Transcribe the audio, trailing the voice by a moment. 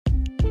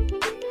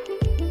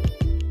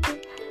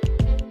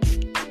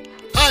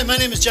Hi, my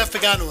name is Jeff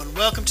Pagano and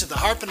welcome to the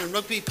Harpin and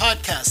Rugby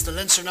podcast, the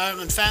Leinster and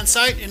Ireland fan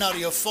site in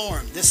audio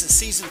form. This is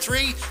Season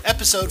 3,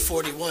 Episode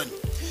 41.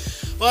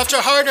 Well, after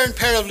a hard-earned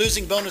pair of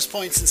losing bonus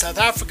points in South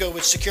Africa,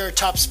 which secured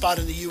top spot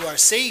in the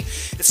URC,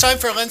 it's time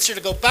for Leinster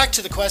to go back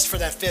to the quest for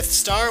that fifth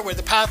star, where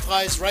the path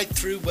lies right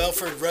through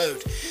Welford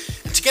Road.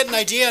 And to get an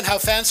idea on how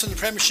fans from the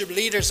Premiership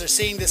leaders are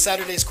seeing this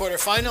Saturday's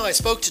quarter-final, I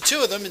spoke to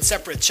two of them in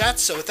separate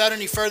chats, so without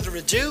any further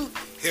ado,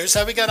 here's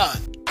how we got on.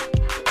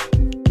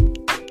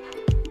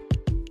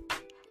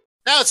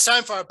 Now it's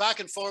time for our back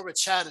and forward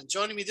chat, and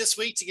joining me this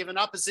week to give an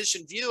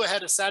opposition view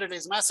ahead of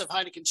Saturday's massive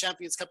Heineken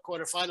Champions Cup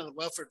quarter-final at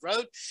Welford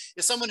Road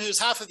is someone who's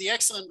half of the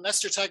excellent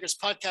Leicester Tigers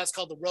podcast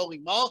called The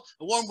Rolling Mall.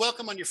 A warm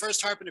welcome on your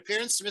first Harpin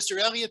appearance to Mr.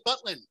 Elliot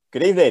Butlin.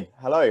 Good evening.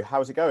 Hello.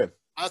 How's it going?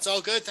 It's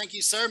all good. Thank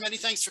you, sir. Many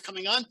thanks for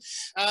coming on.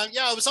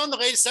 I was on the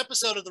latest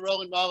episode of The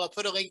Rolling Mall. I'll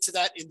put a link to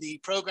that in the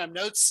program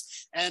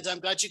notes, and I'm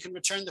glad you can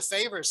return the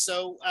favor.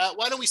 So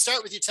why don't we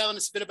start with you telling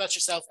us a bit about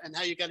yourself and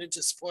how you got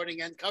into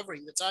supporting and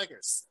covering the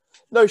Tigers?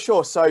 No,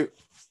 sure. So,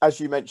 as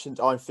you mentioned,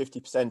 I'm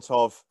 50%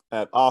 of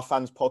our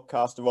fans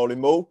podcast, The Rolling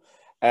Mall.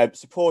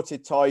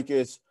 Supported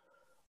Tigers,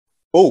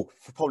 for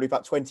probably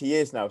about 20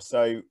 years now.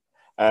 So,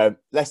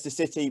 Leicester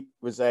City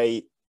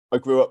I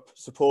grew up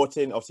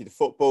supporting, obviously, the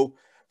football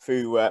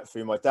through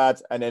my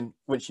dad. And then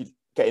once you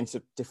get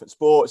into different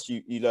sports,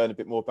 you learn a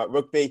bit more about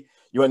rugby.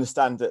 You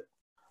understand that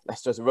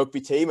Leicester has a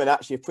rugby team and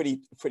actually a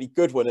pretty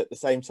good one at the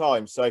same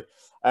time. So,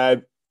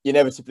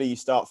 inevitably you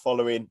start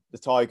following the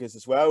Tigers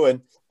as well.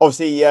 And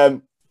obviously,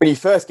 when you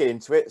first get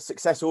into it,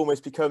 success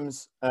almost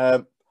becomes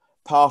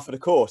par for the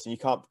course, and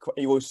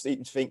you always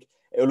seem to think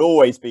it'll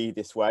always be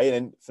this way. And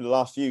then for the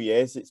last few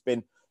years, it's been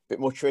a bit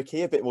more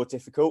tricky, a bit more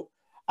difficult.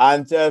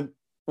 And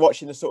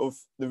watching the sort of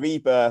the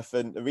rebirth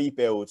and the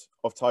rebuild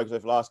of Tigers over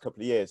the last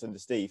couple of years under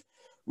Steve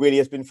really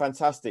has been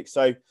fantastic.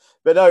 So,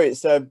 but no,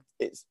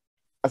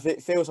 I think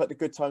it feels like the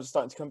good times are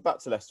starting to come back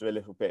to Leicester a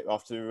little bit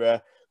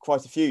after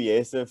quite a few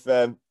years of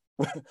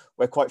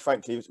where, quite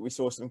frankly, we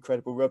saw some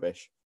incredible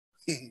rubbish.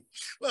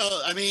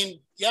 Well,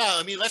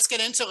 let's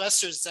get into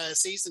Leicester's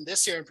season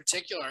this year in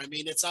particular. I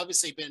mean, it's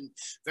obviously been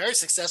a very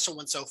successful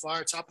one so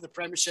far. Top of the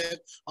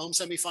Premiership, home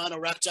semi-final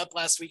wrapped up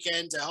last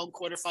weekend, home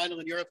quarter-final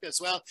in Europe as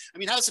well. I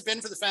mean, how's it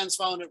been for the fans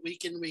following it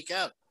week in, week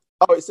out?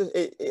 Oh,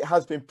 it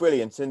has been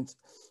brilliant, and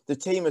the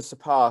team has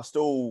surpassed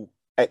all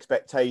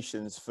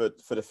expectations for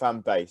the fan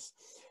base.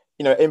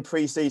 You know, in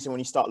pre-season, when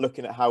you start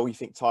looking at how we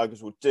think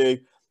Tigers will do,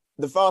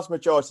 the vast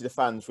majority of the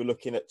fans were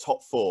looking at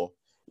top four.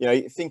 You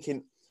know,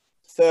 thinking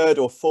third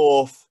or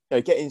fourth,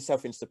 getting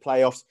yourself into the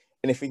playoffs.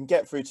 And if we can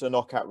get through to the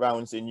knockout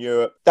rounds in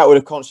Europe, that would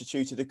have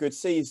constituted a good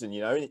season.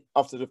 You know,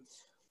 after the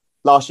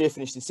last year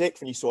finished in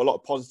sixth, and you saw a lot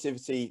of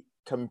positivity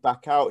coming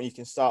back out, and you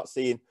can start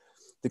seeing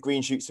the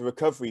green shoots of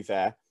recovery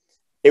there.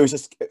 It was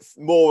just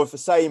more of the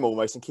same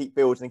almost, and keep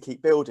building and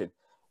keep building.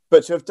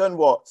 But to have done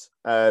what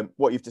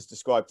you've just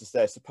described as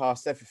there,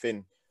 surpassed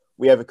everything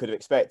we ever could have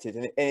expected,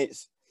 and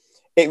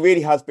it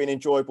really has been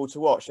enjoyable to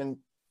watch. And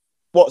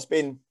what's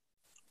been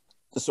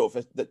the sort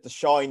of the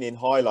shining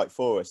highlight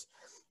for us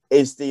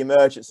is the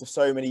emergence of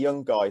so many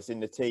young guys in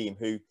the team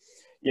who,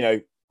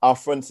 are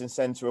front and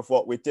centre of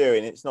what we're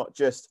doing. It's not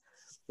just,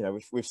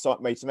 we've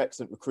made some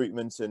excellent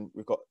recruitment, and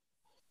we've got,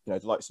 the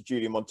likes of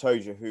Julian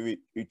Montoya, who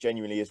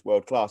genuinely is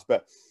world class.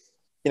 But,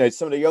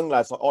 some of the young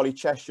lads like Ollie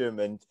Chesham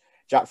and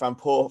Jack Van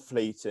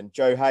Portfleet and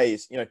Joe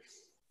Hayes,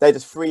 they're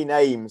just three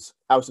names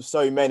out of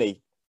so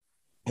many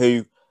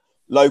who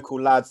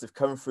local lads have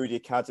come through the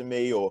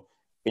academy, or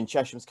in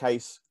Chesham's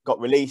case, got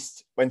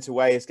released, went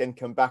away, has again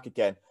come back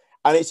again.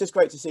 And it's just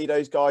great to see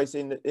those guys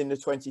in the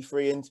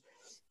 23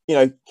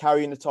 and,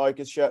 carrying the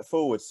Tigers shirt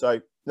forward.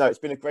 So, no, it's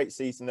been a great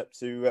season up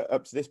to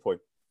this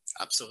point.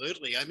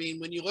 Absolutely. I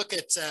mean, when you look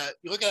at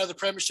how the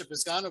Premiership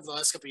has gone over the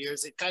last couple of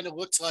years, it kind of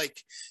looked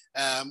like,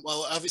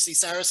 obviously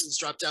Saracens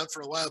dropped out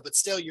for a while, but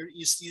still, you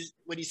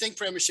when you think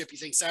Premiership, you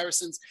think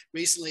Saracens,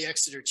 recently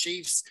Exeter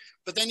Chiefs,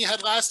 but then you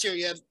had last year,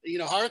 you had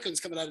Hurricanes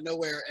coming out of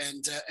nowhere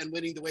and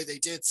winning the way they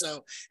did.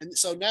 So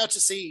now to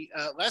see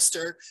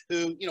Leicester,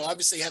 who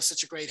obviously have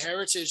such a great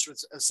heritage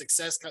with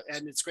success,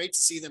 and it's great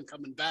to see them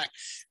coming back.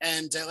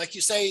 And like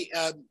you say.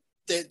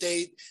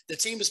 The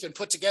team has been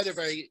put together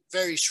very,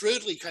 very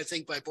shrewdly, I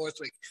think, by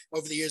Borthwick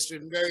over the years.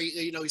 Been very,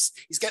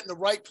 he's getting the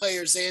right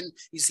players in.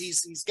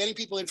 He's getting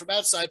people in from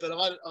outside, but a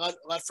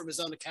lot from his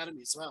own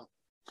academy as well.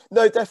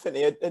 No,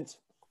 definitely. And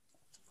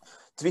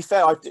to be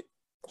fair,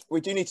 we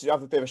do need to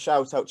have a bit of a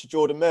shout out to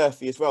Jordan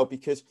Murphy as well,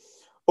 because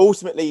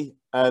ultimately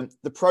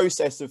the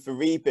process of the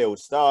rebuild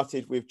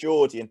started with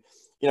Geordie,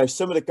 and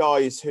some of the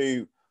guys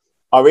who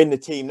are in the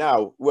team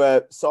now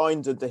were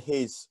signed under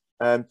his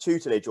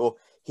tutelage, or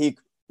he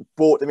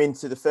brought them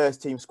into the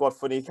first team squad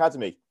for the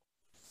academy.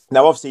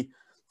 Now, obviously,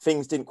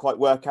 things didn't quite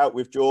work out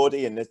with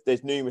Geordie, and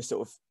there's numerous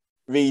sort of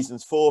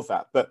reasons for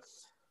that. But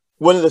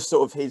one of the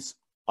sort of his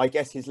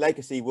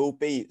legacy will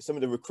be some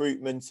of the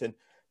recruitment and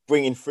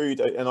bringing through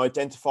and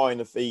identifying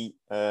of the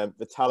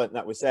talent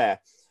that was there,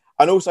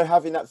 and also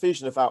having that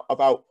vision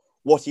about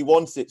what he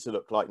wants it to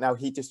look like. Now,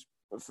 he just,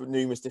 for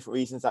numerous different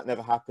reasons, that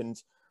never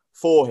happened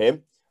for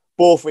him.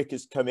 Borthwick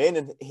has come in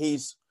and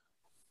he's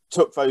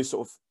took those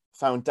sort of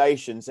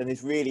foundations and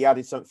has really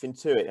added something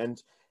to it.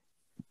 And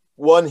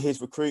one,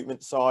 his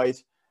recruitment side,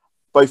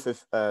 both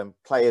of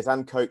players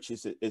and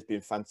coaches, has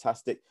been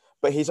fantastic.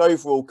 But his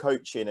overall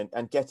coaching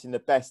and getting the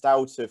best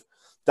out of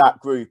that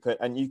group,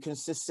 and you can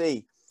just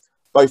see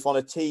both on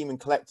a team and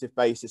collective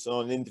basis and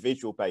on an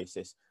individual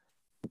basis,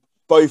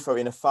 both are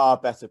in a far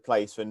better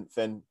place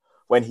than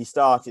when he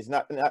started.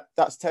 And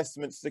that's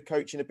testament to the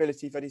coaching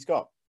ability that he's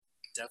got.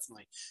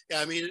 Definitely. Yeah,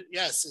 I mean,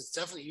 yes, it's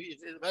definitely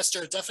Leicester,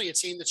 definitely a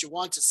team that you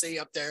want to see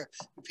up there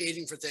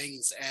competing for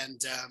things.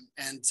 And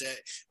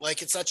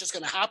like, it's not just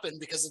going to happen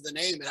because of the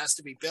name. It has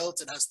to be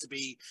built. It has to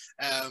be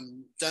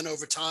done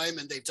over time,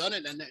 and they've done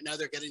it, and now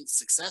they're getting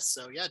success.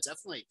 So yeah,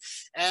 definitely.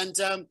 And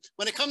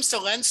when it comes to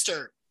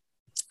Leinster,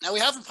 now we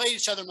haven't played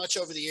each other much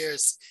over the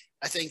years.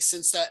 I think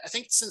since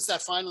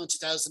that final in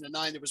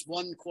 2009, there was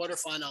one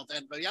quarterfinal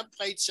then, but we haven't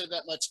played each other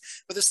that much.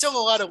 But there's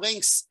still a lot of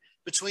links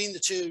between the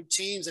two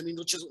teams. I mean,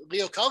 which is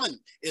Leo Cullen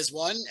is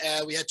one.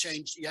 You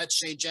had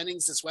Shane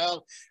Jennings as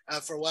well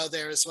for a while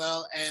there as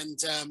well. And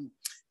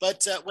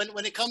but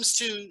when it comes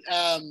to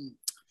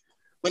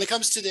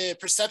the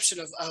perception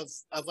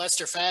of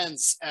Leicester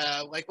fans,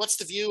 like, what's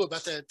the view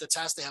about the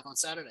task they have on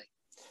Saturday?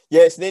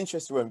 Yeah, it's an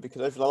interesting one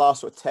because over the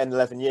last sort of 10,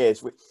 11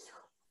 years,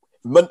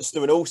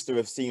 Munster and Ulster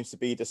have seems to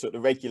be the sort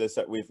of regulars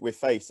that we've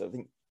faced. I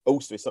think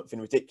Ulster is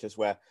something ridiculous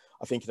where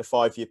I think in a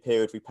 5-year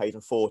period we played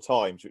them 4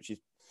 times, which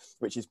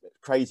is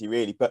crazy,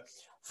 really. But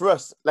for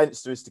us,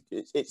 Leinster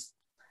it's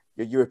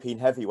your European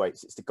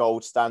heavyweights. It's the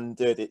gold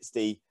standard. It's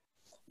the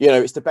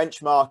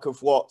benchmark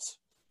of what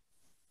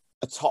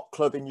a top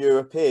club in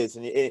Europe is,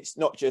 and it's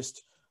not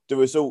just the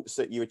results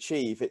that you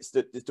achieve. It's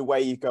the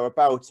way you go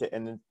about it,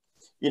 and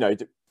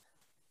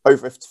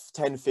over a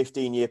 10,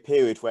 15-year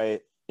period where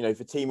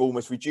the team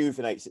almost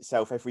rejuvenates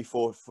itself every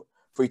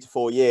 3 to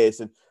 4 years,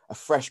 and a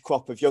fresh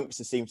crop of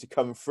youngsters seem to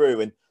come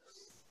through and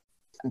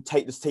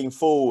take this team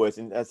forward,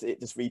 and as it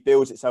just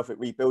rebuilds itself.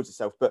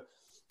 But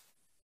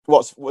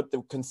what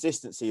the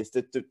consistency is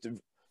the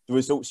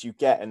results you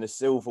get, and the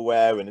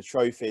silverware and the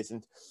trophies.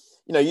 And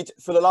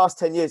for the last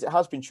 10 years it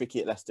has been tricky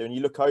at Leicester, and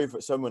you look over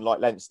at someone like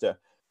Leinster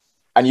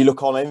and you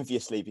look on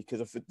enviously because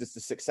of the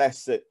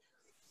success that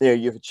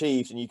you've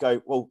achieved, and you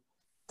go, well,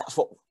 that's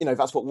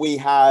what we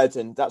had,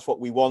 and that's what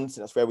we want,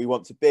 and that's where we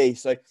want to be.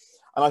 So,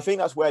 and I think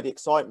that's where the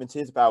excitement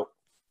is about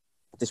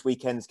this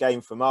weekend's game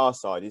from our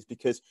side, is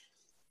because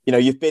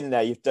you've been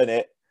there, you've done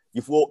it,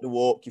 you've walked the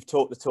walk, you've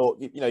talked the talk,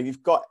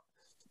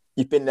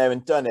 you've been there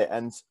and done it.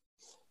 And,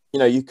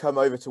 you come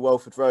over to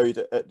Welford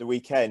Road at the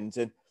weekend.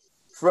 And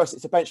for us,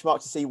 it's a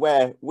benchmark to see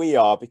where we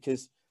are,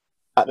 because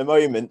at the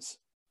moment,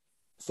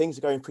 things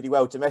are going pretty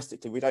well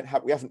domestically. We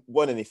haven't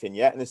won anything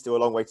yet, and there's still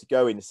a long way to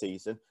go in the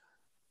season.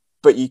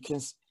 But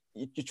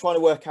you're trying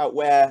to work out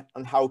where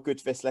and how good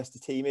this Leicester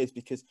team is,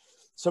 because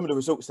some of the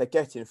results they're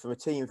getting from a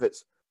team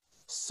that's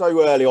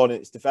so early on in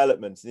its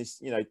development. And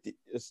this,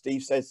 as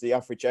Steve says, the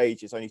average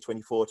age is only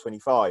 24,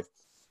 25.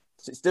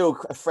 So it's still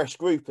a fresh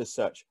group as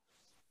such.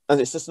 And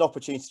it's just an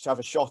opportunity to have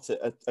a shot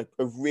at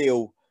a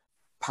real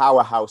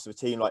powerhouse of a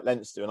team like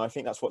Leinster. And I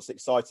think that's what's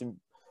exciting,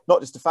 not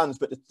just the fans,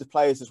 but the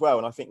players as well.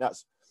 And I think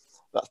that's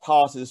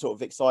part of the sort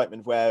of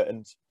excitement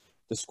and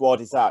the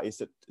squad is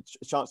a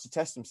chance to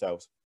test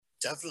themselves.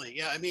 Definitely.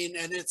 Yeah. I mean,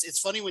 and it's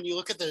funny when you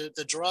look at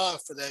the draw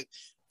for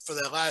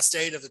the last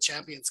 8 of the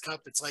Champions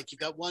Cup. It's like you've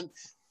got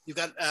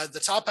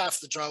the top half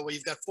of the draw where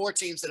you've got 4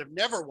 teams that have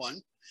never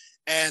won.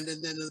 And then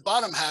in the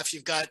bottom half,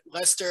 you've got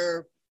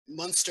Leicester,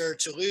 Munster,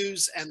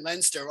 Toulouse, and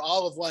Leinster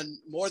all have won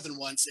more than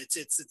once.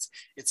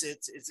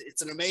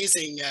 It's an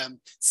amazing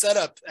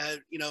setup,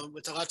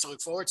 with a lot to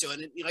look forward to.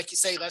 And like you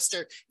say,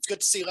 Leicester, it's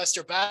good to see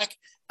Leicester back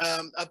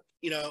up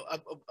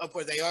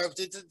where they are.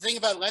 The thing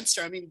about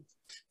Leinster, I mean,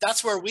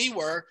 that's where we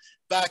were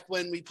back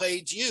when we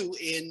played you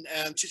in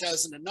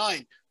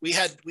 2009.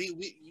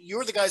 You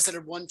were the guys that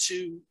had won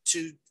two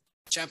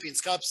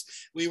Champions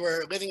Cups. We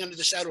were living under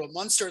the shadow of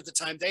Munster at the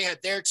time. They had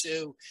their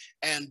 2,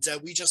 and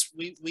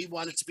we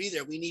wanted to be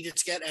there. We needed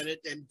to get at it,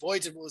 and boy,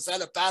 was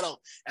that a battle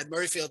at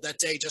Murrayfield that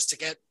day just to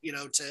get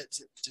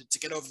to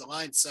get over the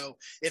line. So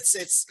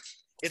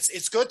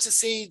it's good to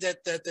see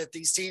that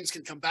these teams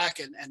can come back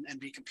and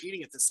be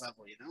competing at this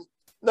level.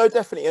 No,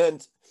 definitely,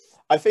 and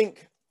I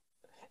think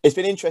it's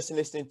been interesting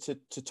listening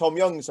to Tom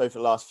Youngs over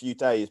the last few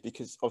days,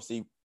 because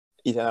obviously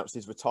he announced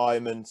his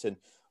retirement and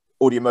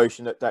all the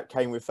emotion that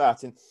came with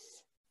that. And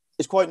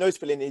it's quite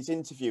noticeable in his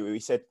interview where he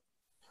said,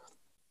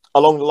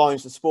 along the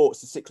lines of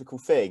sport's a cyclical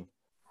thing,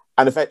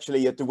 and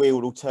eventually the wheel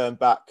will turn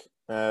back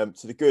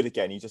to the good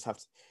again. You just have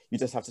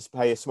to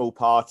play a small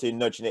part in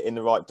nudging it in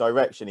the right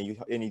direction.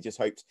 And he just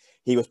hoped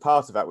he was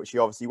part of that, which he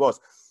obviously was.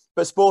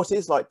 But sport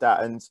is like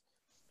that. And,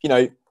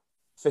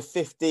 for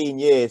 15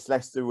 years,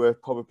 Leicester were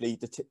probably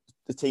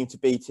the team to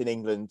beat in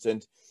England.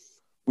 And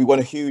we won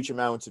a huge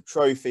amount of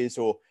trophies,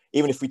 or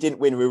even if we didn't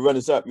win, we were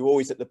runners up. You're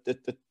always at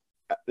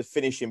the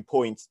finishing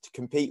point to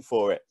compete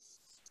for it.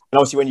 And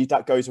obviously when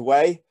that goes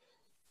away,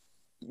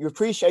 you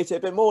appreciate it a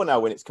bit more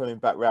now when it's coming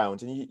back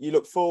round, and you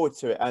look forward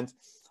to it. And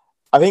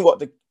I think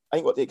what I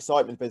think what the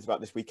excitement is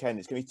about this weekend,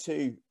 it's going to be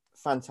two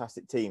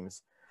fantastic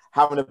teams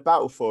having a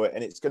battle for it,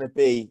 and it's going to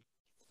be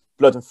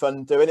blood and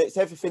thunder, and it's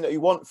everything that you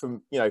want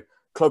from, you know,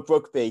 club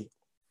rugby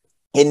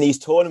in these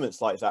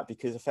tournaments like that,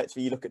 because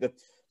effectively you look at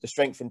the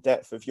strength and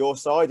depth of your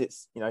side.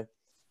 It's, you know,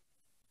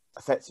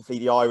 effectively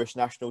the Irish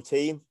national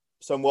team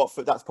somewhat.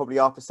 That's probably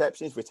our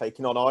perception, is we're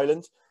taking on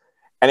Ireland.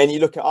 And then you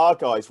look at our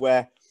guys,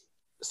 where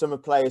some of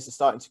the players are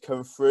starting to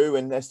come through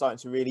and they're starting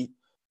to really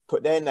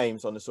put their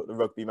names on the sort of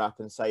rugby map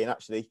and saying,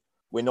 actually,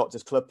 we're not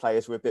just club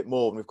players, we're a bit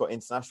more, and we've got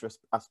international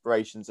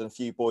aspirations, and a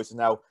few boys are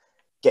now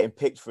getting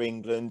picked for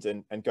England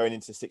and going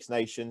into Six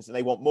Nations, and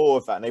they want more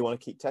of that, and they want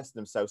to keep testing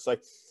themselves. So,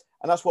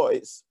 and that's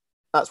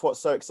what's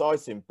so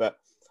exciting. But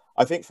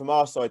I think from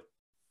our side,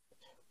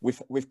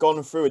 we've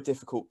gone through a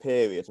difficult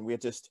period, and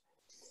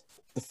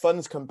the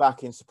fun's come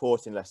back in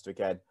supporting Leicester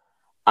again,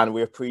 and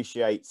we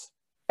appreciate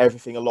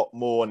everything a lot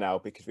more now,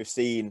 because we've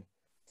seen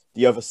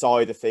the other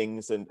side of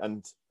things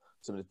and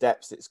some of the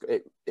depths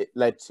it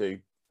led to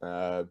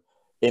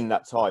in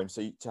that time.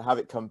 So to have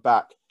it come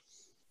back,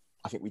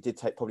 I think we did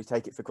probably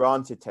take it for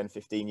granted 10,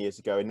 15 years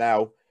ago, and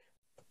now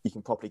you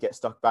can probably get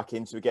stuck back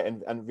into it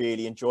again and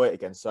really enjoy it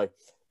again. So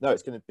no,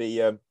 it's going to be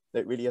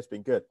it really has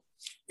been good.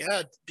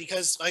 Yeah,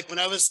 because like when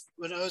I was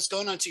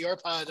going onto your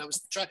pod, I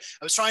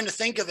was trying to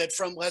think of it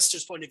from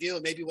Leicester's point of view,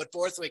 and maybe what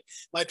Borthwick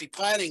might be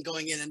planning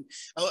going in. And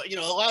you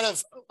know, a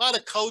lot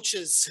of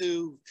coaches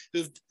who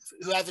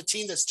have a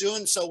team that's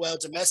doing so well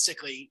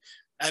domestically.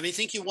 I mean, I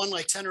think you won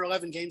like 10 or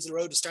 11 games in a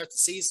row to start the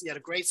season. You had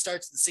a great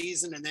start to the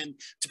season, and then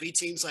to beat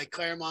teams like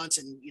Claremont,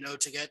 and you know,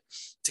 to get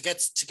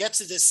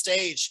to this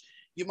stage,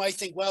 you might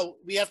think, well,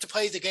 we have to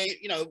play the game.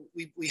 You know,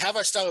 we have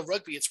our style of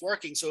rugby; it's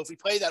working. So if we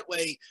play that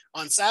way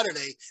on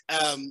Saturday,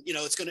 you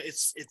know,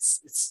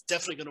 it's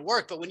definitely going to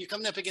work. But when you're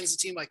coming up against a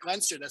team like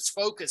Leinster that's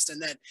focused,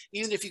 and that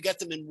even if you get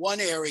them in one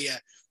area,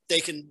 they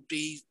can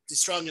be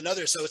strong in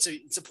others. So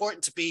it's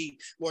important to be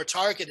more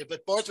targeted.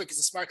 But Borthwick is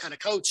a smart kind of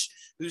coach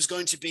who's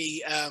going to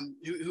be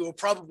who are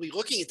probably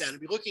looking at that and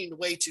be looking at a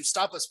way to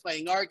stop us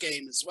playing our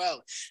game as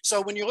well.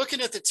 So when you're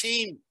looking at the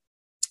team,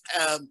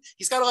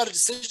 he's got a lot of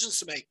decisions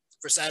to make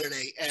for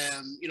Saturday,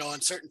 you know,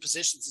 on certain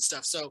positions and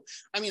stuff. So,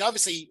 I mean,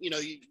 obviously, you know,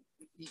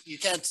 you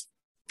can't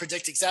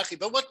predict exactly,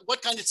 but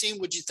what kind of team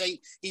would you think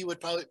he would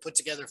probably put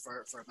together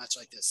for a match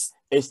like this?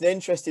 It's an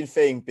interesting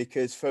thing,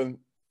 because from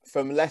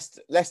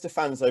Leicester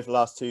fans over the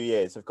last 2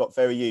 years have got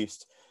very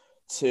used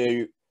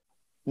to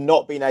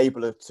not being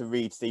able to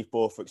read Steve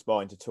Borthwick's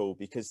mind at all,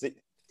 because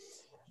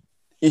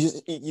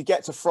you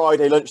get to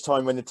Friday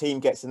lunchtime when the team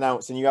gets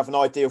announced, and you have an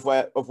idea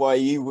of where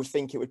you would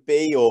think it would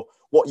be, or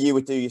what you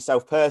would do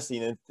yourself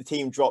personally, and the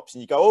team drops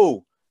and you go,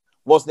 oh,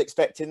 wasn't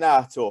expecting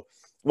that, or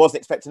wasn't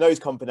expecting those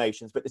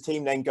combinations. But the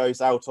team then goes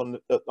out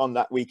on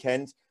that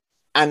weekend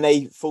and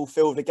they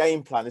fulfill the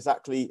game plan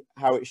exactly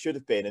how it should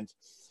have been. And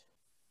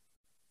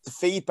the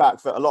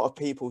feedback that a lot of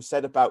people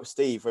said about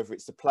Steve, whether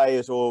it's the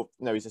players or,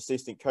 you know, his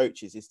assistant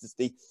coaches, is just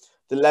the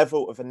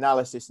level of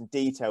analysis and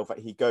detail that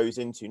he goes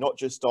into, not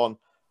just on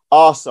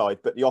our side,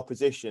 but the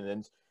opposition,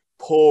 and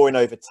pouring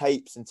over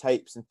tapes and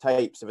tapes and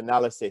tapes of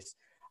analysis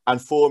and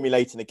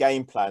formulating a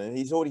game plan. And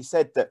he's already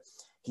said that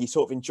he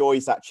sort of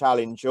enjoys that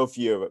challenge of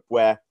Europe,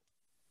 where,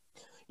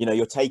 you know,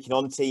 you're taking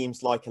on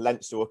teams like a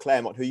Leinster or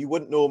Claremont who you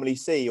wouldn't normally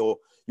see, or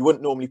you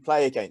wouldn't normally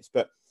play against,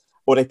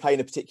 or they play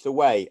in a particular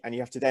way, and you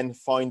have to then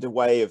find a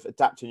way of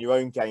adapting your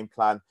own game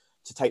plan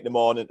to take them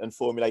on and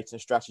formulating a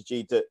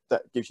strategy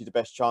that gives you the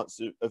best chance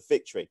of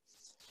victory.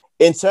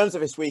 In terms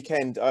of this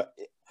weekend,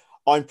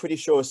 I'm pretty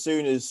sure as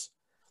soon as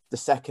the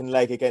second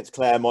leg against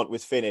Claremont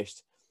was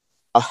finished,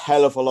 a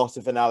hell of a lot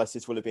of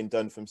analysis will have been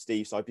done from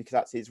Steve's side, because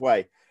that's his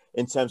way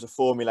in terms of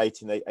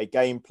formulating a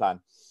game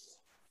plan.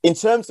 In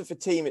terms of the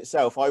team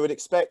itself, I would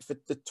expect for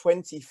the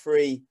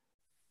 23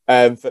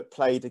 that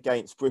played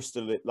against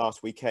Bristol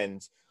last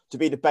weekend to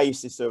be the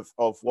basis of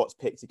what's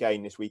picked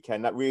again this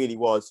weekend. That really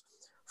was,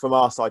 from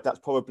our side, that's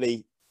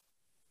probably,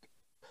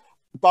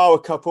 bar a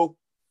couple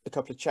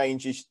of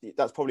changes,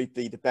 that's probably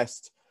the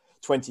best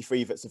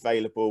 23 that's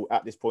available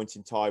at this point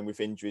in time, with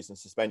injuries and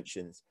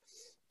suspensions.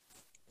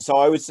 So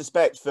I would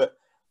suspect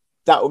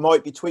that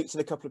might be tweaked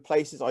in a couple of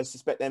places. I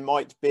suspect there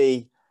might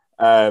be,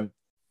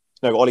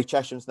 Ollie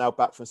Chesham's now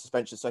back from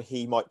suspension, so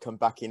he might come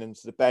back in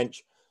onto the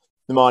bench.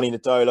 Nemani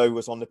Nadolo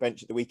was on the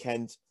bench at the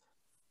weekend.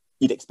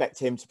 You'd expect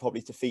him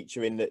to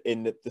feature in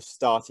the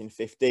starting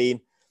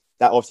 15.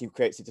 That obviously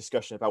creates a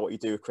discussion about what you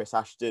do with Chris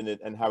Ashton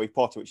and Harry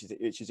Potter,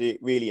 which is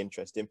really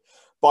interesting.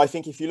 But I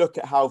think if you look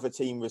at how the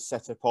team was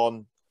set up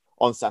on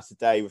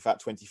Saturday with that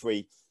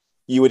 23,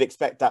 you would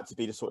expect that to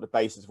be the sort of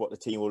basis of what the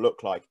team will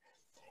look like.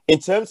 In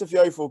terms of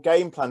the overall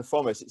game plan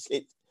from us,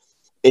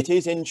 it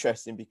is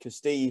interesting, because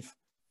Steve,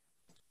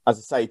 as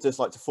I say, does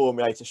like to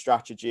formulate a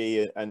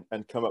strategy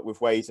and come up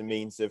with ways and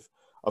means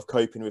of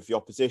coping with the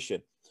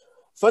opposition.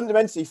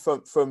 Fundamentally,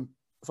 from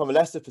a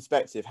Leicester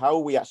perspective, how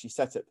we actually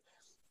set up,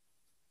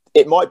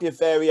 it might be a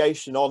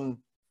variation on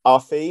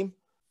our theme,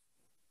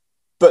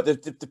 but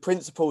the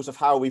principles of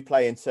how we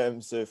play in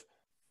terms of,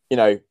 you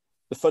know,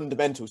 the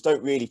fundamentals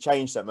don't really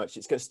change that much.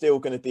 It's still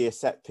going to be a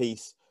set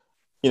piece,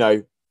 you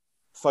know,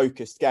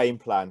 focused game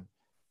plan,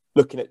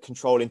 looking at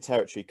controlling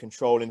territory,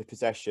 controlling the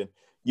possession,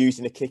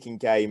 using the kicking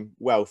game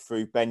well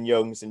through Ben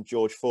Youngs and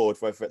George Ford,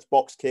 whether it's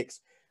box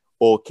kicks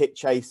or kick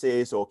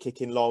chases or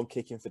kicking long,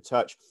 kicking for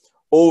touch,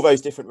 all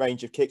those different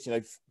range of kicks,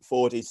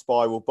 Fordy's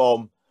spiral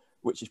bomb,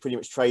 which is pretty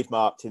much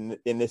trademarked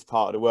in this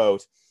part of the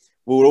world,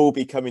 will all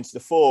be coming to the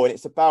fore. And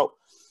it's about,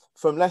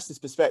 from Leicester's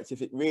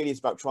perspective, it really is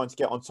about trying to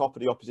get on top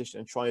of the opposition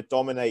and trying to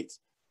dominate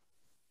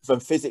them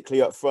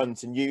physically up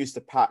front and use the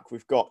pack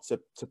we've got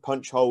to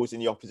punch holes in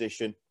the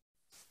opposition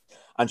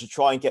and to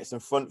try and get some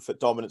front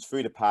foot dominance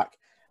through the pack.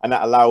 And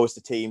that allows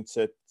the team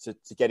to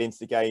get into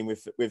the game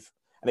with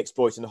and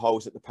exploiting the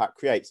holes that the pack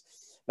creates.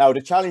 Now,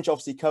 the challenge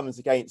obviously comes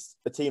against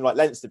a team like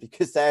Leinster,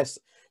 because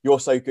you're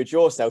so good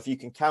yourself, you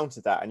can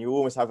counter that, and you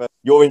almost have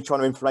you're trying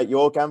to implement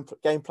your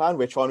game plan.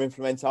 We're trying to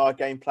implement our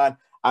game plan,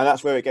 and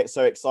that's where it gets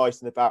so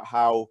exciting about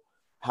how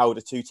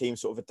the two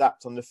teams sort of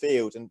adapt on the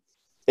field. And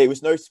it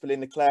was noticeable in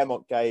the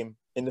Claremont game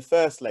in the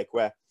first leg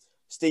where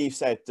Steve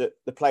said that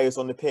the players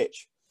on the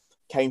pitch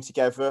came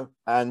together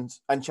and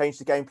changed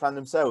the game plan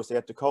themselves. They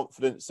had the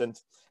confidence and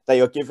they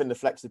are given the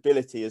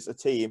flexibility as a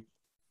team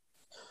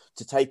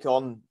to take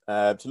on,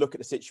 to look at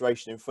the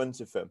situation in front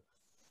of them.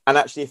 And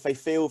actually, if they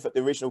feel that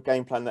the original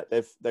game plan that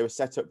they were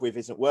set up with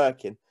isn't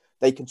working,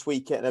 they can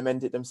tweak it and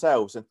amend it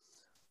themselves. And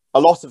a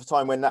lot of the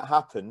time when that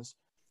happens,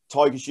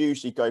 Tigers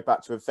usually go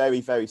back to a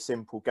very, very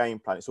simple game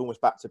plan. It's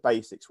almost back to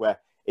basics where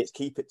it's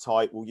keep it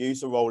tight, we'll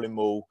use the rolling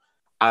maul,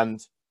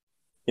 and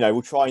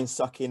we'll try and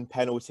suck in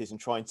penalties and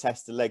try and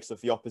test the legs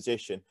of the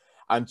opposition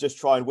and just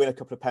try and win a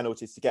couple of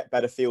penalties to get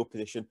better field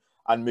position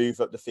and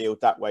move up the field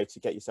that way to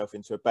get yourself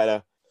into a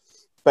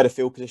better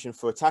field position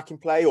for attacking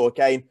play, or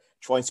again,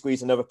 try and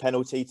squeeze another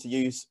penalty to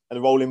use a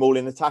rolling maul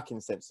in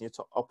attacking sense in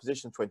your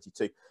opposition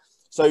 22.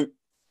 So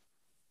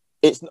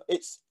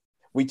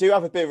we do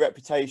have a bit of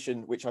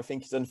reputation, which I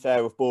think is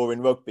unfair, of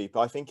boring rugby,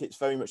 but I think it's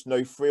very much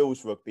no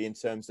frills rugby in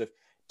terms of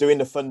doing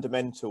the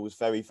fundamentals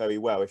very, very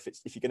well. If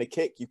you're going to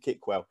kick, you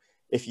kick well.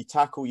 If you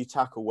tackle, you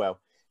tackle well.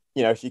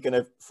 If you're going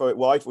to throw it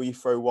wide, well, you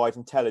throw wide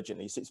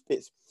intelligently. So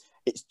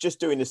it's just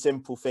doing the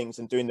simple things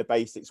and doing the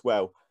basics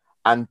well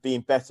and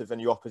being better than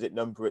your opposite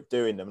number at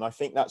doing them. And I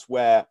think that's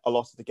where a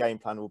lot of the game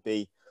plan will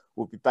be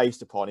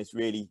based upon, is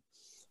really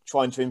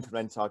trying to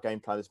implement our game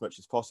plan as much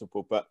as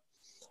possible. But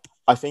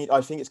I think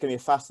it's going to be a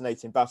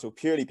fascinating battle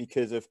purely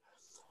because of,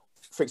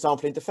 for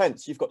example, in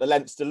defence, you've got the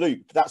Leinster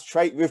loop. That's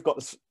trait. We've got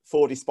the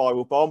Fordy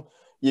spiral bomb.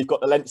 You've got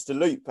the Leinster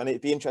loop, and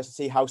it'd be interesting to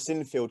see how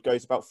Sinfield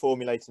goes about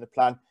formulating a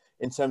plan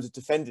in terms of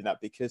defending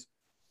that, because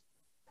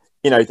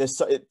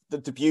there's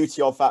the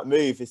beauty of that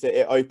move is that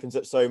it opens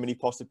up so many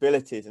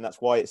possibilities, and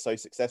that's why it's so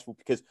successful.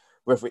 Because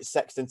whether it's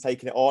Sexton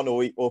taking it on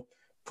or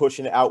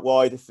pushing it out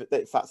wide,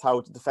 if that's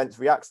how the defence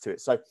reacts to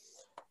it. So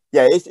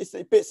yeah, it's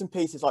bits and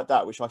pieces like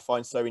that which I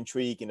find so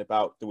intriguing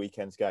about the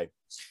weekend's game.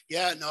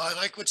 Yeah, no, I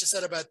like what you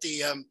said about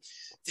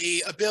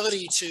the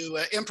ability to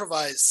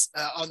improvise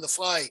on the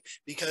fly,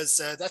 because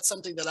that's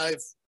something that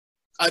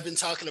I've been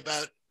talking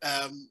about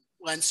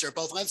Leinster,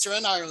 both Leinster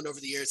and Ireland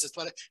over the years. It's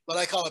what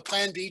I call a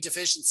plan B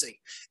deficiency.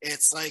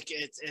 It's like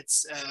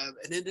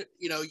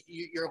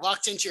you're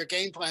locked into your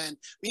game plan.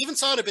 We even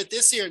saw it a bit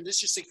this year in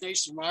this year's Six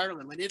Nations from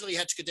Ireland when Italy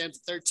had to go down to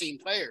 13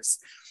 players.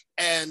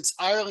 And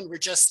Ireland were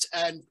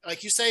and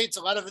like you say, it's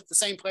a lot of the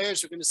same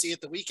players we're going to see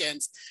at the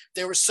weekends.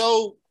 They were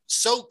so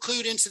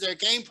clued into their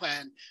game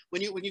plan.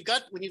 When you've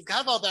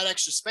got all that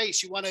extra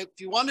space, you want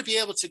to be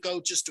able to go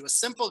just to a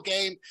simple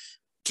game.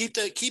 Keep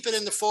it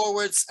in the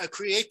forwards,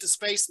 create the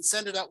space and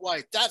send it out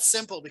wide. That's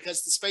simple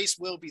because the space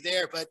will be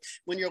there. But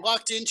when you're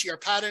locked into your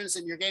patterns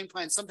and your game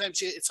plan,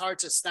 sometimes it's hard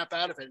to snap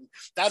out of it. And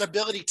that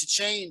ability to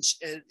change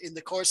in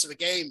the course of a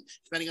game,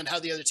 depending on how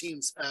the other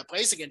teams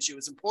plays against you,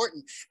 is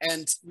important.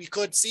 And we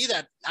could see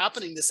that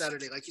happening this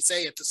Saturday, like you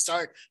say, at the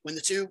start, when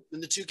the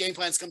two game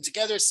plans come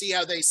together, see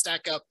how they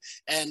stack up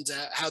and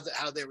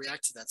how they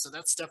react to that. So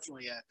that's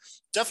definitely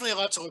a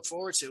lot to look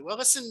forward to. Well,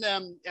 listen,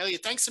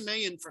 Elliot, thanks a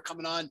million for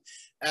coming on.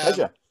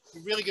 Pleasure.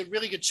 Really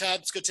good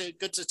chat. It's good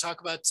to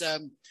talk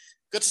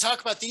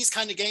about these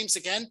kind of games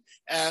again.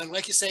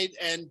 Like you say,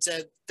 and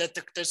that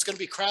there's going to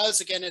be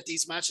crowds again at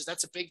these matches.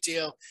 That's a big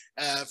deal.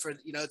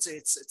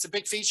 It's a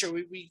big feature.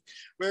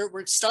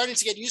 We're starting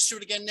to get used to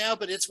it again now,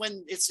 but it's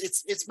when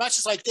it's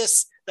matches like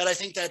this that I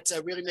think that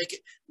really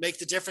make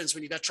the difference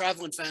when you got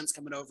traveling fans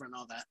coming over and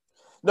all that.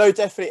 No,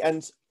 definitely.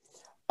 And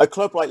a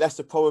club like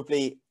Leicester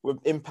probably were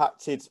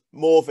impacted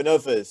more than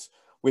others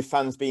with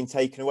fans being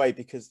taken away,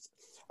 because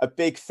a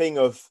big thing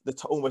of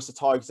almost the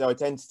Tigers'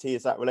 identity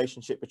is that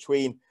relationship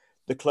between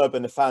the club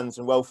and the fans,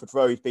 and Welford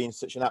Road being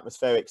such an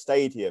atmospheric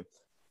stadium.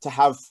 To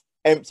have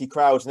empty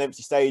crowds and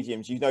empty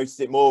stadiums, you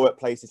notice it more at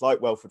places like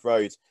Welford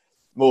Road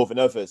more than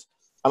others.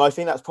 And I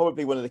think that's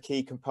probably one of the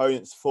key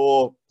components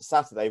for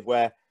Saturday,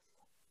 where,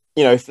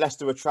 if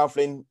Leicester were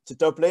travelling to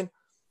Dublin,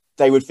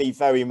 they would be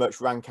very much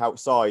rank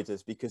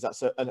outsiders, because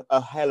that's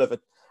a hell of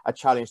a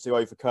challenge to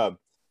overcome.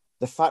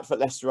 The fact that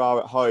Leicester are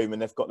at home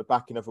and they've got the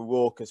backing of a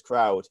raucous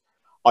crowd,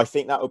 I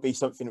think that would be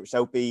something which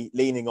they'll be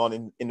leaning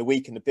on in the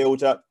week in the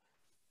build-up.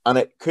 And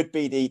it could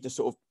be the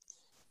sort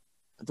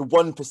of the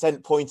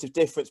 1% point of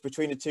difference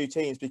between the two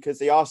teams because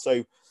they are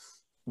so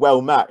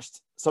well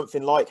matched.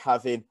 Something like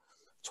having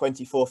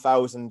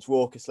 24,000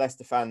 raucous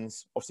Leicester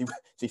fans. Obviously, to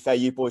be fair,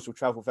 you boys will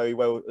travel very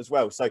well as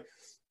well. So,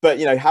 but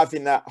you know,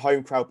 having that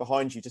home crowd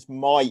behind you just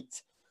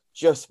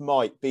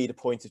might be the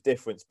point of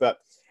difference. But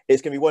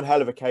it's going to be one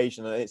hell of an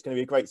occasion, and it's going to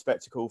be a great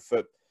spectacle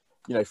for,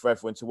 you know, for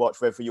everyone to watch,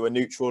 whether you are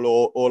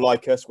neutral or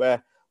like us,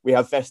 where we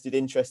have vested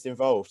interest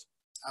involved.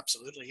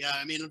 Absolutely, yeah.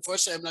 I mean,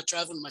 unfortunately, I'm not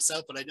traveling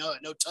myself, but I know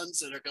tons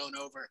that are going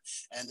over,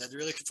 and they're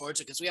really looking forward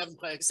to it because we haven't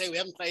played. Like I say, we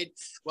haven't played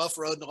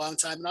Welford Road in a long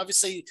time, and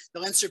obviously the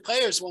Leinster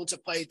players won't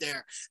have played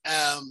there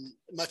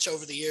much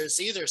over the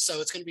years either.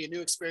 So it's going to be a new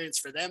experience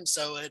for them.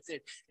 So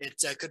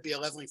it could be a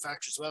leveling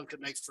factor as well. It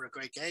could make for a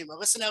great game. Well,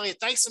 listen, Elliot,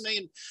 thanks a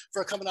million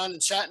for coming on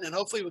and chatting, and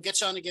hopefully we'll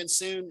get you on again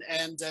soon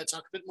and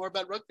talk a bit more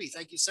about rugby.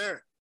 Thank you,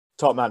 sir.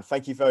 Top man,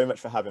 thank you very much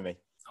for having me.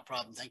 No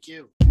problem. Thank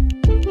you.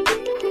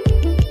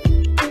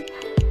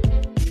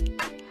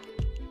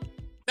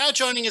 Now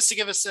joining us to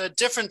give us a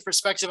different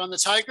perspective on the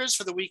Tigers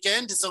for the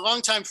weekend is a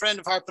longtime friend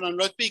of Harping on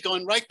Rugby,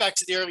 going right back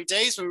to the early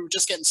days when we were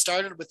just getting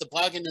started with the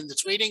blogging and the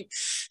tweeting.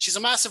 She's a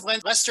massive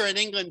Leicester and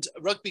England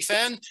rugby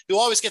fan who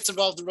always gets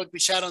involved in rugby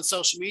chat on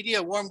social media.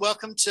 A warm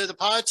welcome to the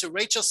pod to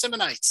Rachel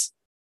Simonites.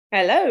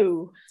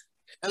 Hello.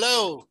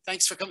 Hello.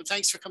 Thanks for coming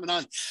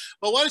on.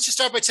 Well, why don't you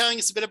start by telling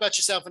us a bit about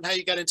yourself and how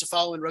you got into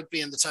following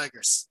rugby and the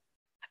Tigers?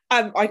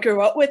 I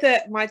grew up with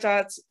it. My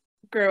dad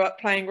grew up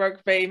playing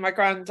rugby, my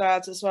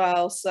granddad as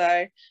well,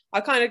 so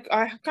I kind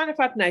of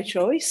had no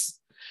choice.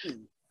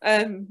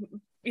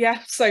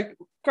 So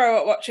grow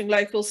up watching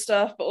local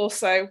stuff, but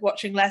also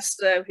watching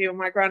Leicester, who are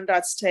my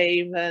granddad's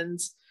team, and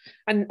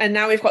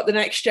now we've got the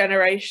next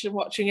generation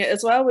watching it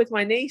as well with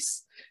my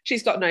niece.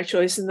 She's got no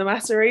choice in the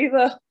matter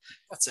either.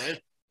 That's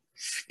it.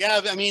 Yeah,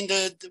 I mean,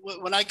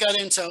 when I got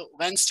into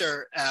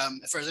Leinster,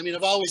 first, I mean,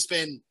 I've always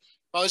been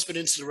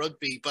into the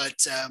rugby,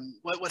 but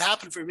what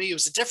happened for me, it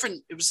was a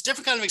different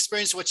kind of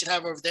experience to what you'd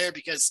have over there,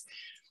 because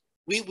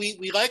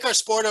we like our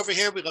sport over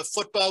here. We love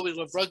football, we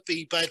love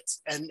rugby, but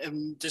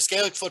and there's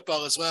Gaelic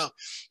football as well.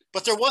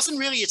 But there wasn't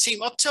really a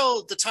team up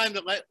till the time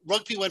that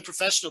rugby went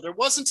professional. There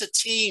wasn't a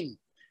team,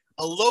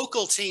 a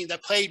local team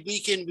that played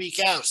week in, week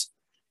out.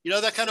 You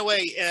know, that kind of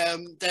way,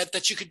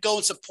 that you could go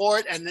and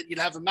support, and that you'd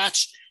have a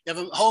match. You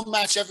have a home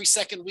match every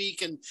second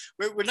week, and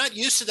we're not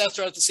used to that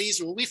throughout the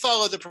season. When we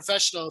follow the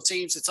professional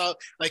teams, it's all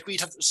like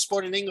we'd have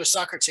sport an English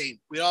soccer team.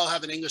 We all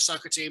have an English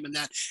soccer team,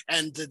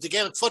 and the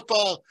Gaelic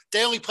football,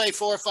 they only play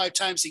 4 or 5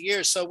 times a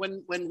year. So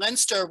when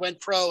Leinster went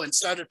pro and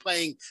started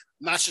playing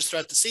matches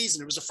throughout the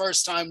season, it was the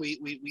first time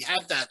we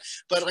had that.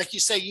 But like you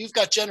say, you've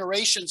got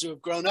generations who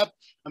have grown up.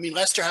 I mean,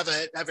 Leicester have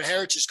a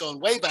heritage going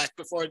way back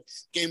before the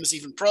game was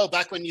even pro.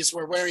 Back when you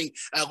were wearing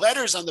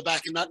letters on the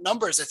back and not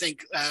numbers, I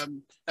think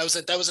that was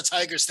a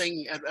Tigers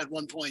thing at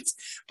one point.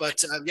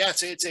 But yeah,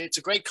 it's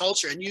a great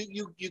culture, and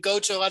you go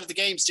to a lot of the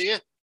games, do you?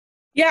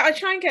 Yeah, I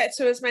try and get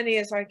to as many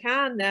as I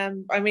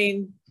can. I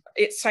mean,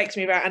 it takes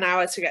me about an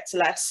hour to get to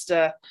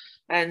Leicester,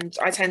 and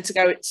I tend to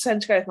go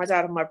with my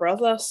dad and my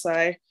brother.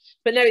 So,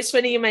 but no, it's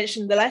funny you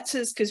mentioned the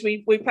letters, because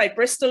we played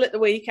Bristol at the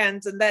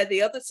weekend, and they're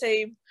the other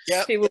team.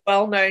 Yep. Who were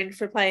well known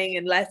for playing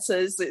in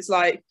letters. It's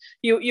like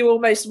you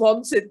almost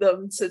wanted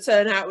them to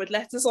turn out with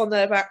letters on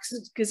their backs,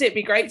 because it'd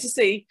be great to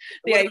see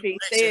the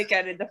ABC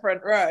again in the front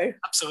row.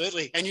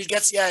 Absolutely, and you'd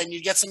get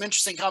some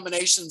interesting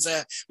combinations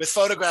with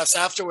photographs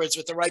afterwards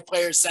with the right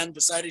players standing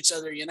beside each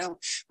other, you know.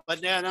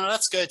 But yeah, no,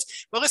 that's good.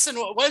 Well, listen,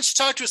 why don't you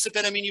talk to us a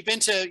bit? I mean, you've been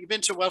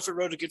to Welford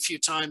Road a good few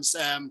times,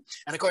 and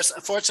of course,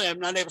 unfortunately, I'm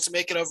not able to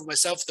make it over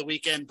myself for the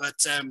weekend,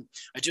 but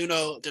I do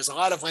know there's a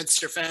lot of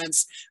Leinster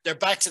fans. They're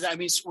back to that. I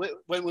mean,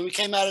 when we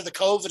came out of the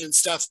COVID and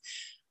stuff,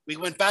 we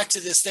went back to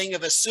this thing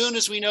of, as soon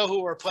as we know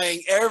who we're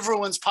playing,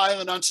 everyone's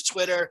piling onto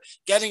Twitter,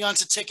 getting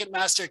onto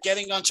Ticketmaster,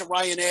 getting onto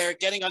Ryanair,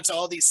 getting onto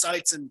all these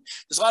sites. And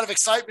there's a lot of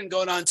excitement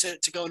going on to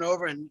going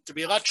over, and there'll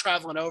be a lot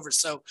traveling over.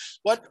 So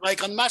what,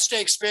 like on match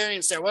day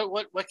experience there,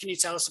 what can you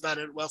tell us about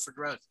it at Welford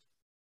Road?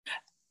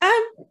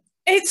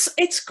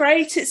 It's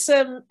great. It's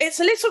a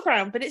little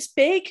ground, but it's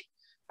big.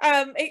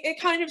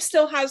 It kind of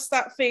still has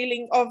that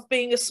feeling of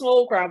being a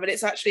small ground, but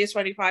it's actually a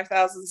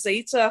 25,000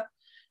 seater.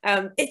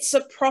 It's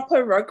a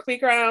proper rugby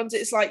ground.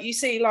 It's like you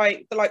see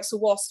like the likes of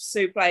Wasps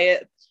who play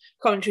at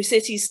Coventry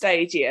City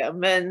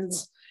Stadium, and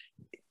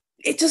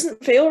it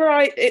doesn't feel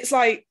right. It's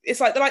like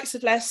the likes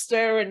of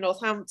Leicester and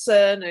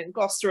Northampton and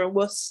Gloucester and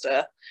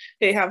Worcester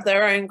who have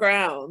their own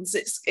grounds.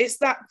 It's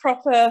that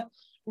proper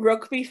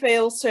rugby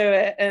feel to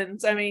it.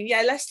 And I mean,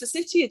 yeah, Leicester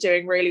City are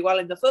doing really well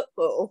in the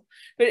football,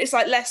 but it's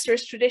like Leicester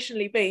has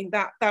traditionally been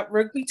that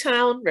rugby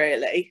town,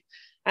 really.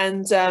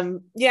 And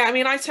yeah, I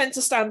mean, I tend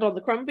to stand on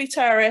the Crumbie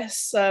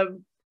Terrace,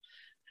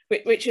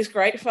 which is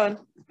great fun.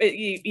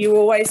 You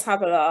always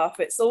have a laugh.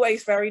 It's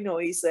always very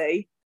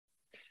noisy,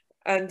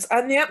 and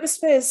the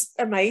atmosphere is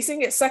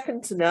amazing. It's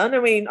second to none. I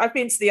mean, I've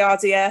been to the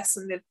RDS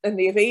and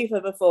the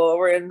Aviva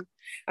before, and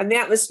the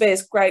atmosphere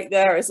is great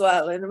there as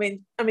well. And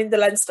I mean, the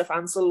Leinster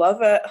fans will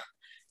love it,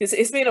 because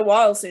it's been a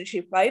while since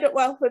you played at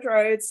Welford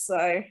Road,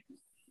 so.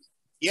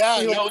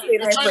 Yeah, You no, want to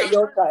see over at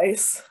your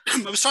place.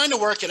 I was trying to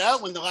work it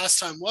out when the last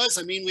time was.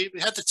 I mean, we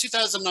had the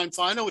 2009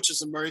 final, which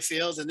was in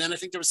Murrayfield, and then I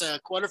think there was a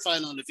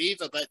quarterfinal in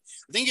Aviva, but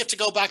I think you have to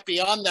go back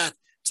beyond that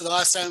to the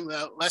last time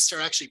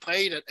Leicester actually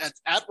played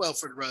at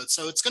Welford Road.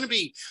 So it's going to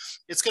be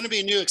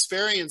a new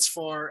experience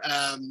for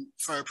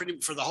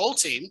the whole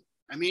team.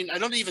 I mean, I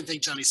don't even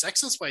think Johnny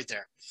Sexton's played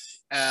there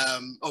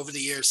over the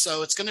years,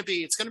 so it's going to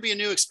be a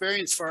new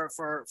experience for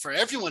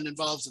everyone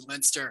involved in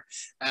Leinster.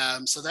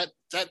 So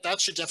that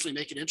should definitely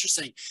make it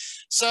interesting.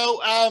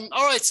 So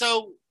all right,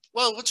 so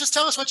well, just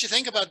tell us what you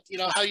think about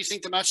how you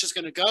think the match is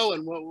going to go,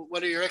 and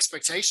what are your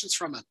expectations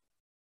from it.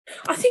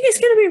 I think it's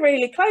going to be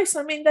really close.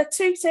 I mean, they're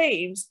two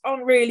teams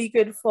on really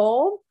good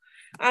form,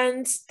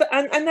 and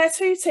they're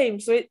two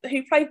teams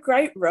who play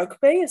great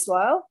rugby as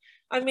well.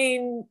 I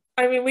mean,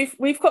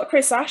 we've got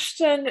Chris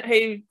Ashton,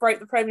 who broke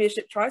the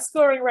Premiership try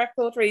scoring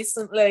record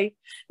recently,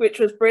 which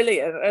was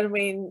brilliant. And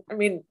I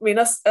mean,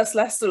 us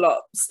Leicester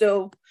lot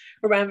still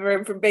remember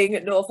him from being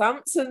at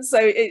Northampton, so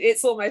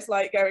it's almost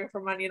like going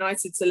from Man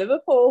United to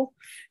Liverpool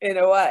in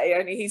a way.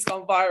 Only he's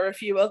gone via a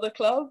few other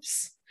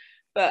clubs,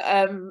 but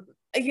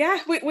yeah,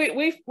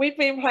 we've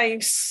been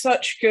playing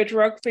such good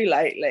rugby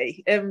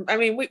lately. I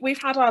mean,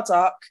 we've had our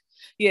dark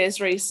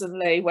years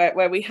recently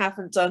where we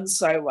haven't done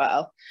so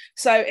well.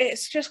 So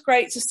it's just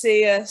great to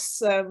see us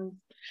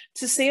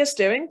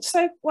doing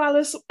so well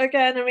as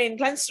again. I mean,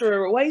 Leinster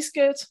are always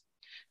good.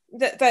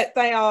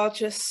 They are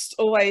just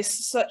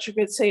always such a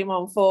good team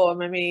on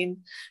form. I mean,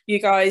 you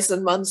guys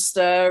and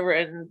Munster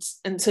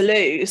and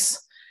Toulouse,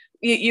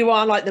 you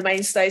are like the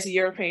mainstays of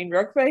European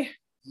rugby.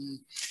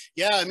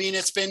 Yeah, I mean,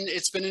 it's been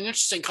an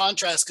interesting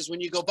contrast, because when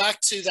you go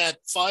back to that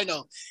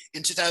final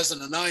in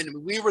 2009, I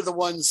mean, we were the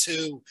ones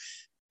who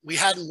we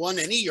hadn't won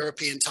any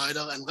European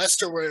title, and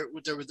Leicester were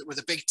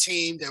the big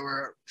team. They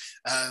were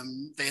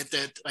they had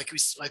like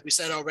we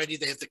said already,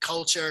 they have the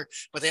culture,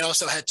 but they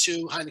also had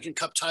 2 Heineken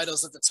Cup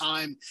titles at the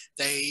time.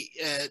 They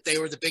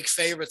were the big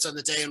favorites on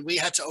the day, and we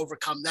had to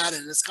overcome that.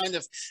 And it's kind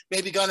of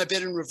maybe gone a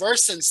bit in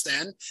reverse since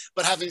then.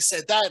 But having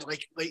said that,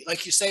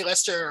 like you say,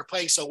 Leicester are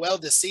playing so well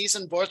this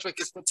season. Borthwick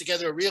has put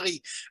together a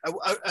really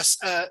a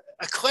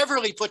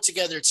cleverly put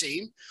together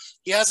team.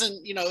 He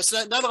hasn't, it's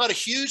not a lot of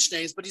huge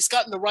names, but he's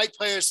gotten the right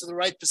players to the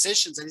right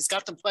positions, and he's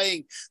got them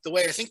playing the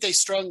way. I think they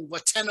strung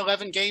 10,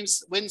 11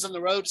 wins on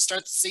the road to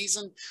start the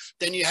season.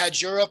 Then you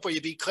had Europe, where you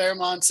beat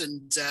Claremont,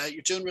 and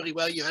you're doing really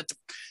well. You had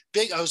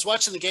I was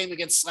watching the game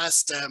against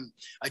last.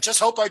 I just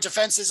hope our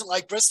defense isn't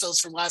like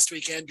Bristol's from last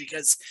weekend,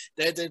 because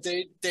you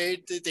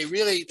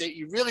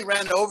really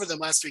ran over them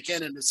last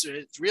weekend, and it's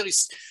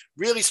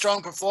really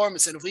strong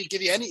performance. And if we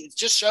give you any, it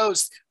just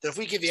shows that if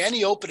we give you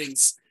any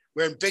openings,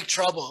 we're in big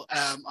trouble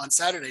on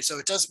Saturday. So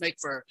it does make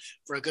for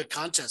a good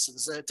contest. So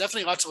there's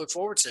definitely a lot to look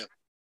forward to.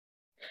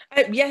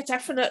 Yeah,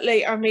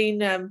 definitely. I mean,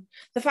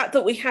 the fact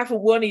that we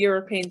haven't won a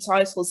European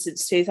title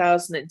since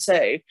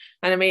 2002.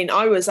 And I mean,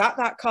 I was at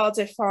that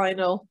Cardiff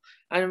final.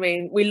 And I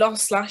mean, we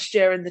lost last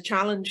year in the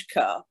Challenge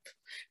Cup,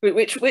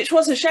 which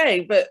was a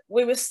shame, but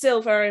we were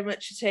still very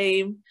much a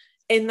team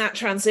in that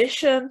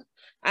transition.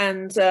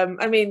 And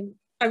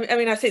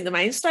I think the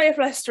mainstay of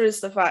Leicester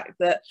is the fact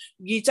that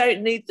you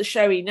don't need the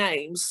showy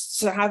names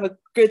to have a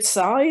good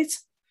side.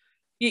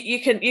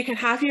 You can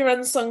have your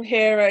unsung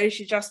heroes,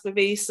 your Jasper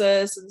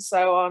Visas, and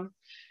so on.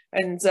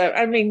 And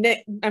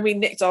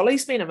Nick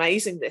Dolly's been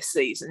amazing this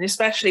season,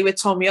 especially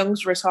with Tom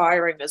Young's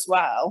retiring as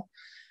well.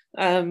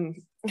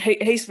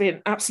 He's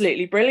been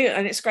absolutely brilliant,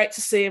 and it's great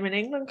to see him in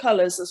England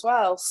colours as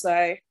well.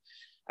 So,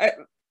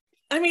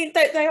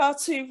 they are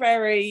two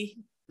very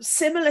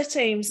similar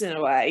teams in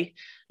a way,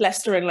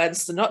 Leicester and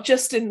Leinster, not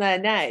just in their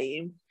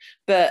name,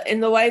 but in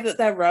the way that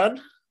they're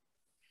run.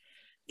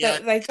 Yeah.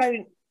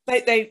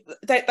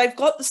 They've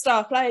got the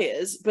star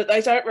players, but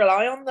they don't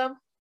rely on them.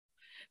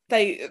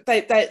 They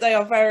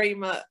are very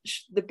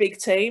much the big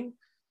team.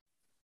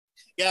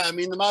 Yeah, I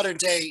mean, the modern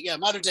day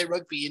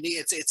rugby,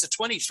 it's a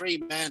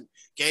 23-man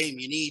game.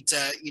 You need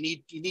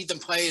them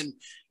playing.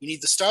 You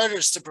need the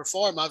starters to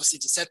perform, obviously,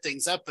 to set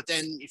things up. But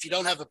then if you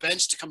don't have a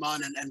bench to come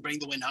on and bring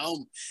the win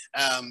home,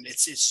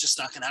 it's just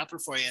not going to happen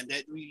for you. And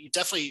it's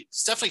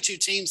definitely two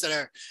teams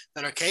that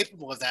are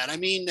capable of that. I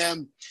mean,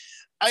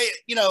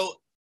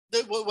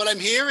 what I'm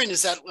hearing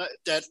is that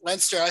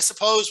Leinster, I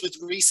suppose, with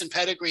recent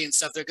pedigree and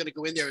stuff, they're going to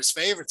go in there as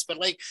favorites. But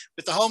like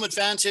with the home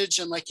advantage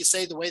and, like you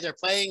say, the way they're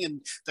playing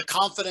and the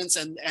confidence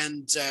and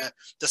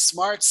the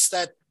smarts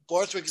that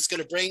Borthwick is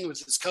going to bring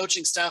with his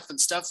coaching staff and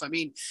stuff, I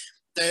mean,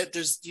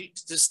 there's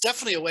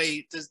definitely a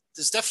way.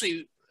 There's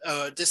definitely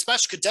this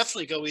match could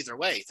definitely go either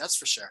way. That's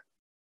for sure.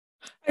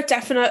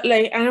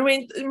 Definitely. And I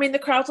mean, the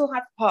crowd will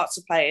have a part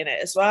to play in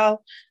it as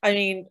well. I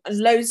mean,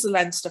 loads of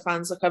Leinster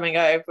fans are coming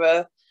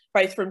over,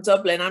 both from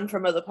Dublin and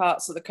from other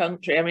parts of the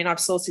country. I mean, I've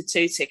sorted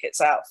 2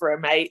 tickets out for a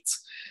mate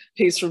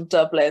who's from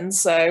Dublin.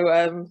 So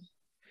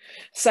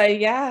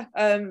yeah.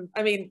 I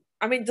mean,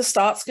 the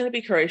start's going to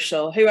be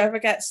crucial. Whoever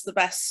gets the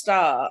best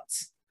start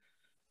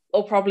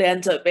will probably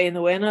end up being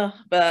the winner.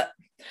 But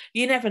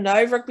you never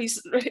know.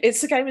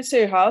 It's a game of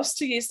 2 halves,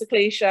 to use the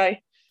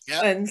cliche.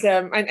 Yeah. And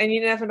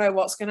you never know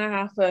what's going to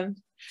happen.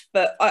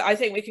 But I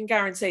think we can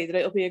guarantee that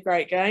it'll be a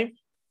great game.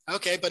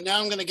 Okay, but now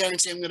I'm going to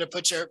guarantee I'm going to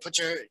put your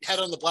head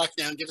on the block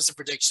now and give us a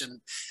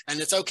prediction. And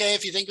it's okay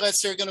if you think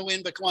Leicester are going to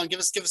win, but come on, give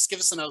us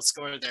an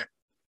outscore there.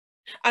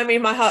 I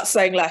mean, my heart's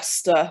saying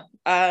Leicester.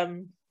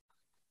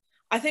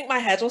 I think my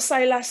head will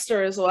say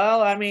Leicester as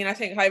well. I mean, I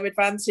think home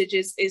advantage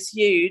is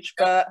huge,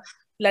 but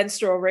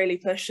Leinster will really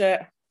push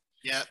it.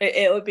 Yeah,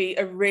 it will be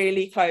a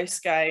really close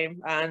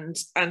game, and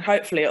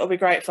hopefully it'll be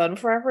great fun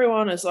for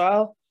everyone as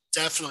well.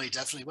 Definitely.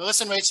 Well,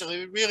 listen, Rachel,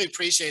 we really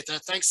appreciate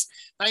that. Thanks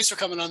for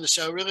coming on the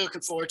show. Really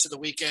looking forward to the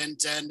weekend.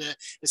 And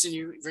listen,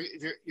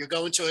 you're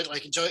going to it.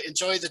 Like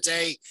enjoy the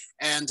day,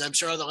 and I'm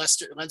sure all the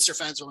Leinster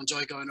fans will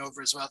enjoy going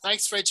over as well.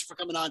 Thanks, Rachel, for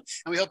coming on,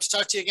 and we hope to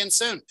talk to you again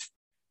soon.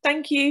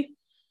 Thank you. No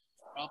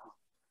problem.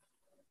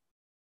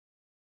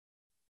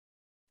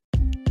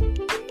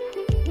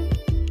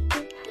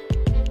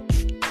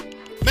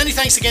 Many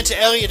thanks again to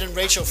Elliot and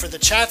Rachel for the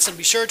chats, and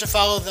be sure to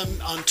follow them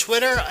on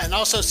Twitter and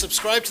also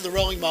subscribe to the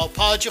Rolling Mall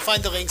Pod. You'll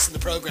find the links in the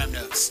program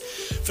notes.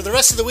 For the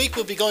rest of the week,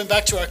 we'll be going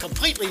back to our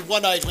completely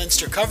one-eyed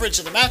Leinster coverage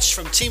of the match,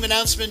 from team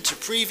announcement to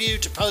preview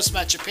to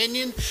post-match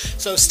opinion.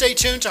 So stay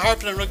tuned to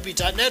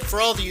harpinonrugby.net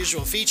for all the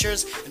usual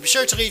features, and be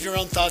sure to leave your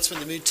own thoughts when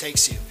the mood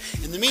takes you.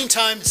 In the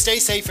meantime, stay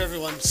safe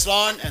everyone.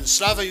 Slán and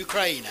Slava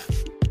Ukraina.